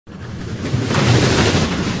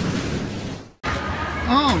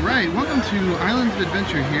Alright, welcome to Islands of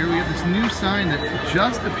Adventure here. We have this new sign that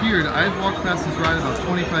just appeared. I've walked past this ride about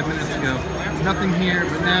 25 minutes ago. Nothing here,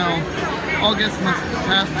 but now all guests must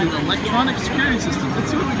pass through electronic security systems.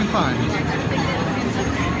 Let's see what we can find.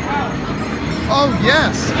 Oh,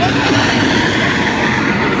 yes!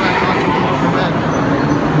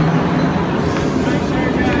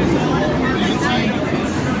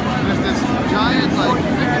 There's this giant,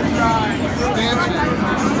 stanchion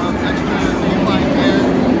of extra line there.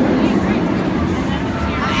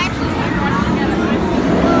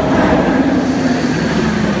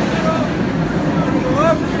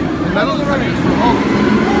 The Metal Detectors for home.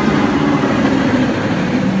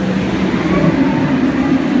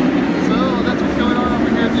 So that's what's going on over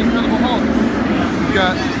here at the Incredible Hulk. We've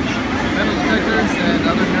got Metal Detectors and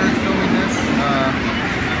other nerds filming this.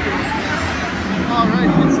 Alright,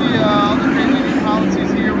 you can see all the crazy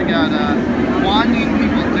policies here. We got wanding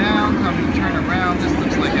people down, having to turn around. This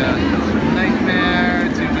looks like a nightmare.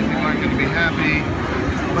 It seems like people aren't going to be happy.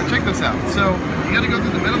 But check this out. So you got to go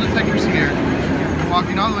through the Metal Detectors here.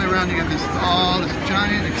 Walking all the way around, you got this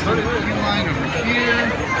giant extended queue line over here.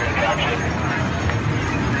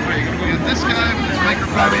 You got this guy with his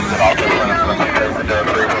microphone.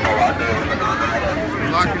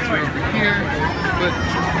 Lockers are over here. But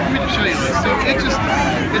let me just show you this. So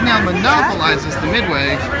it now monopolizes the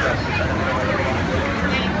midway.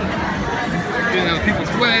 Getting out of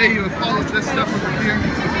people's way. You have all of this stuff over here.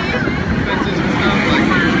 Fences and stuff like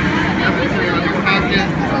everything around your pocket.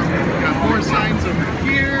 Got more signs over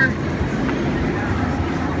here.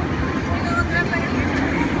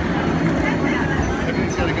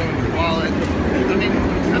 Everything's got to go in your wallet. I mean,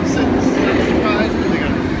 I'm surprised that they got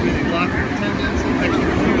really locker attendants, extra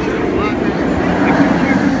queues for the lockers, extra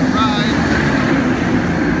queues for the ride.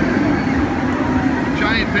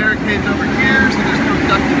 Giant barricades over here, so there's no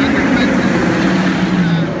ducking under fences.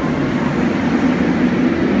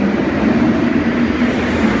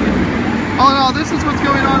 All in all, this is what's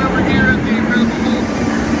going on over here at the Incredible Hulk.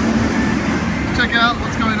 Check out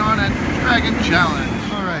what's going on at Dragon Challenge.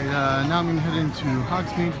 Alright, now I'm going to head into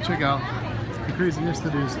Hogsmeed to check out the craziness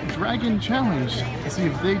that is Dragon Challenge to see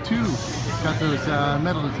if they too got those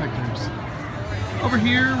metal detectors. Over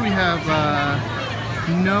here we have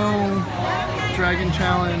no Dragon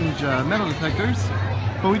Challenge metal detectors,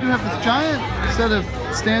 but we do have this giant set of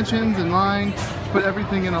stanchions in line. Put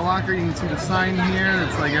everything in a locker. You can see the sign here.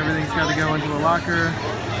 It's like everything's got to go into a locker.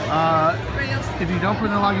 If you don't put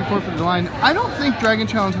in a locker, you forfeit the line. I don't think Dragon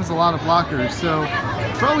Challenge has a lot of lockers, so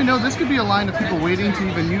for all we know, this could be a line of people waiting to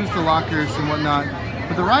even use the lockers and whatnot.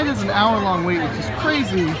 But the ride is an hour-long wait, which is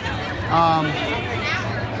crazy.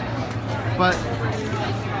 But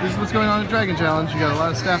this is what's going on at Dragon Challenge. You got a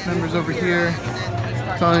lot of staff members over here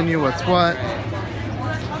telling you what's what.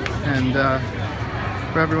 And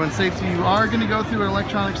for everyone's safety, you are going to go through an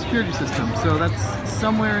electronic security system. So that's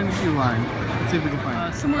somewhere in the queue line. Let's see if we can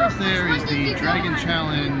find it. Somewhere up there is the Dragon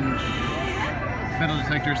Challenge metal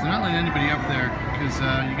detectors. They're not letting anybody up there because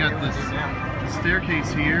you got this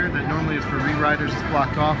staircase here that normally is for re-riders. It's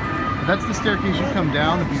blocked off. But that's the staircase you come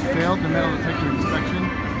down if you failed the metal detector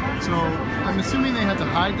inspection. So I'm assuming they had to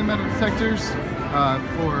hide the metal detectors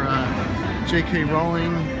for J.K.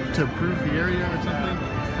 Rowling to prove the area or something.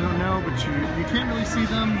 I don't know, but you can't really see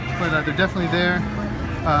them, but they're definitely there.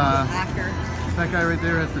 That guy right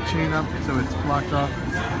there has the chain up, so it's blocked off.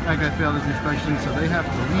 That guy failed his inspection, so they have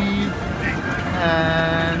to leave.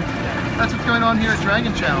 And that's what's going on here at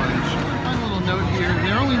Dragon Challenge. Final little note here,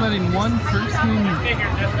 they're only letting one person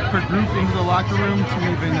per group into the locker room to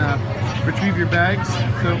even retrieve your bags.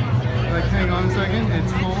 So, like, hang on a second, it's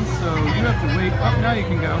full, so you have to wait. Oh, now you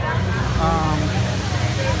can go.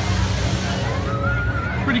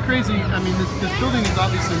 Pretty crazy. I mean, this building is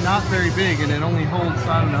obviously not very big, and it only holds,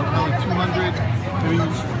 I don't know, probably 200. I mean,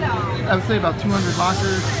 I would say about 200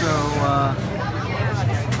 lockers. So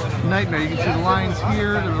nightmare. You can see the lines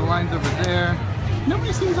here. There are the lines over there.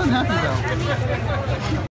 Nobody seems unhappy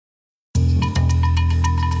though.